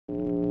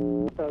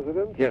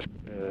President. Yes,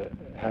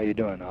 how you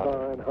doing,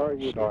 Arthur? Fine, how are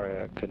you?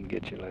 Sorry I couldn't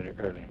get you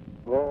early.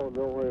 Oh,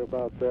 don't worry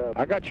about that.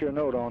 I got your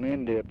note on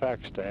India,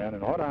 Pakistan,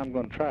 and what I'm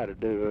going to try to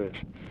do is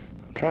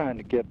I'm trying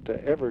to get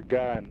every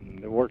guy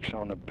that works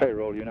on the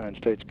payroll of the United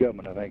States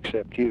government, I think,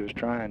 except you, is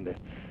trying to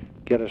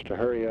get us to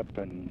hurry up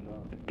and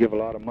give a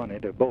lot of money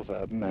to both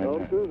of them. And,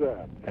 don't do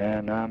that.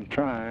 And I'm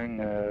trying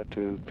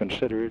to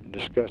consider it and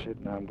discuss it,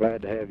 and I'm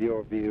glad to have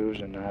your views,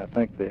 and I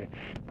think they're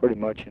pretty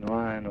much in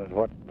line with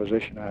what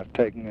position I've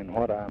taken and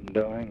what I'm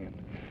doing,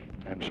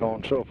 and so on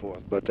and so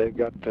forth. But they've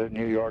got the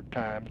New York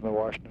Times and the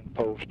Washington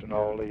Post and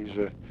all these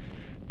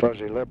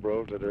fuzzy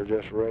liberals that are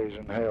just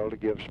raising hell to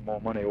give some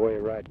more money away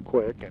right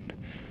quick, and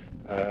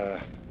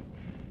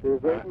You're a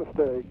great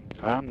mistake.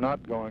 I'm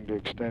not going to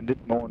extend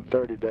it more than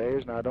 30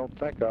 days, and I don't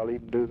think I'll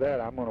even do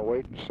that. I'm going to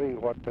wait and see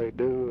what they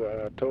do.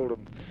 I told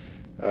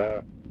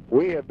them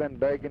we have been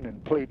begging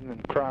and pleading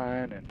and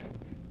crying and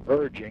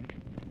urging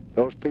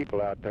those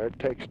people out there to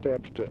take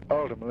steps to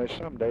ultimately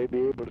someday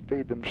be able to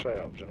feed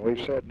themselves. And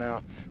we've said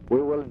now,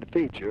 we're willing to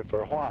feed you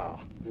for a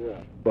while. Yeah.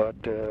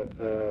 But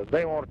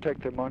they want to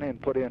take their money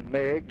and put in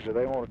MIGs, or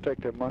they want to take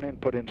their money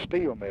and put in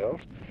steel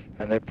mills,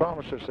 and they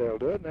promise us they'll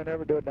do it, and they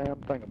never do a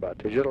damn thing about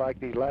it. It's just like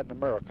these Latin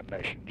American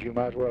nations. You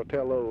might as well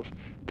tell those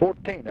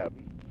 14 of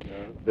them. Yeah.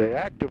 The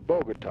Act of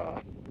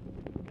Bogota,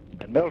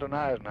 and Milton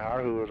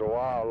Eisenhower, who was a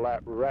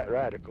wild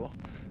radical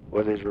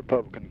with his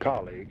Republican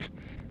colleagues,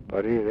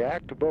 but the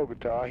Act of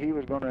Bogota, he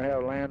was going to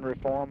have land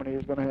reform, and he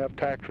was going to have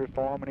tax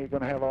reform, and he was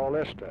going to have all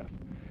this stuff.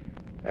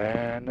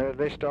 And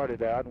they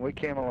started out, and we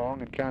came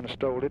along and kind of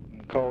stole it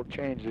and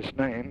changed its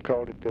name,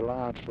 called it the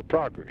Alliance for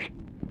Progress.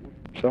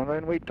 So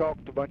then we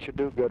talked to a bunch of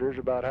do-gooders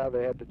about how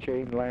they had to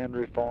change land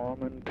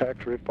reform and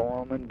tax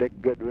reform, and Dick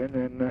Goodwin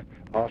and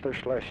Arthur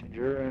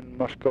Schlesinger and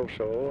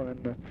Moscoso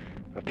and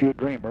a few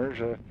dreamers.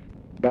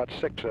 About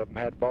 6 of them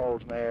had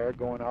balls in the air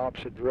going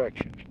opposite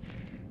directions.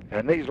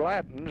 And these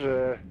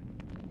Latins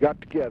got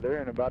together,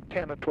 and about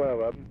 10 or 12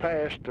 of them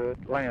passed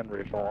land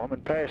reform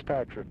and passed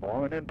tax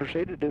reform, and then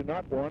proceeded to do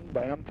not one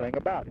damn thing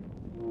about it.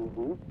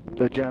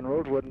 The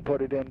generals wouldn't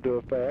put it into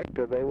effect,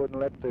 or they wouldn't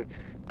let the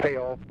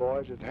payoff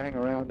boys that hang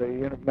around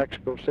the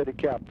Mexico City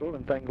Capitol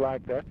and things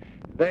like that.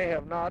 They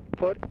have not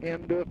put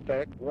into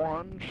effect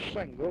one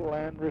single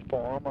land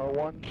reform or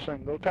one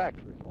single tax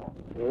reform.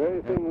 Well,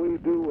 anything we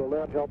do will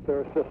not help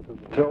their system.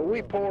 So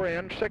we pour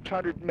in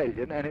 $600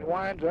 million, and it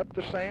winds up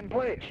the same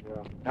place.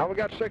 Yeah. Now we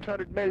got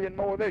 $600 million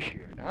more this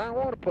year. Now I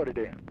want to put it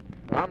in.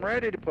 I'm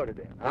ready to put it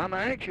in. I'm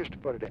anxious to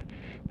put it in.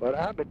 But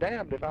I'll be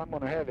damned if I'm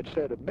going to have it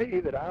said of me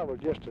that I was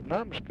just a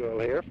numbskull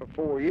here for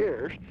 4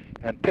 years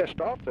and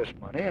pissed off this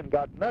money and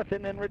got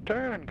nothing in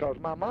return because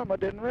my mama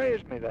didn't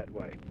raise me that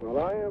way.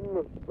 Well, I am,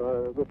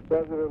 Mr.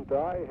 President,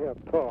 I have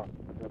talked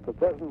at the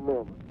present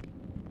moment.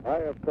 I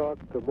have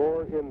talked to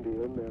more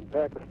Indian and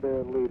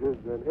Pakistan leaders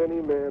than any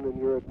man in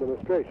your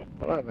administration.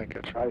 Well, I think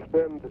that's right. I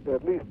spend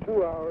at least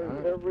 2 hours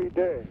every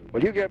day.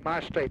 Well, you get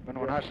my statement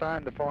when I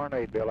signed the foreign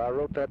aid bill. I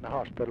wrote that in the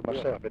hospital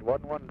myself. Yeah. It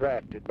wasn't one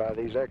drafted by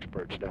these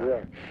experts down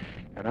there.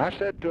 And I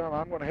said to them,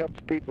 I'm going to help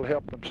the people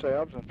help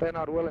themselves, and if they're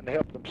not willing to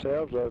help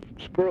themselves,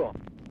 screw them.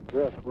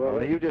 Yes,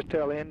 well, You just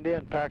tell India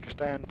and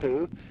Pakistan,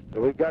 too,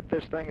 that we've got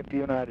this thing at the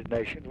United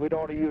Nations. We don't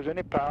want to use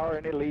any power,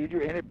 any leader,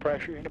 any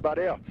pressure,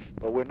 anybody else.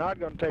 But we're not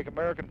going to take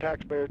American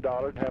taxpayers'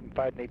 dollars and have them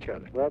fighting each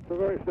other. that's a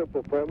very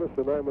simple premise,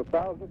 and I'm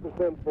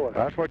 1,000% for it.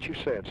 That's what you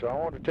said. So I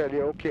want to tell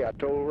you, okay, I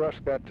told Russ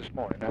that this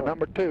morning. Now,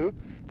 number 2,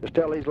 just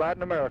tell these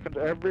Latin Americans,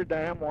 every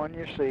damn one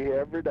you see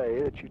every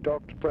day, that you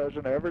talk to the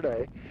president every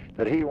day,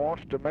 that he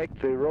wants to make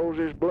the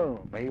roses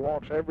bloom. He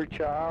wants every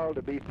child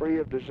to be free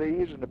of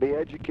disease and to be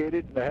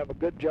educated and to have a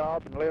good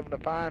job and live in a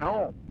fine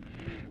home.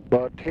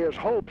 But his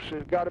hopes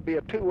has got to be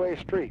a two-way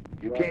street.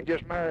 You can't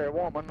just marry a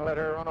woman and let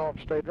her run off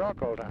and stay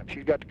drunk all the time.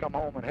 She's got to come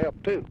home and help,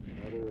 too.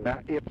 Now,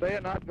 if they're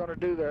not going to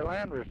do their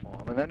land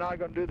reform and they're not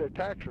going to do their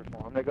tax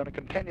reform, they're going to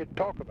continue to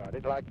talk about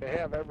it like they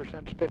have ever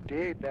since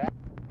 '58.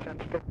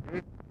 Since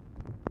 '58.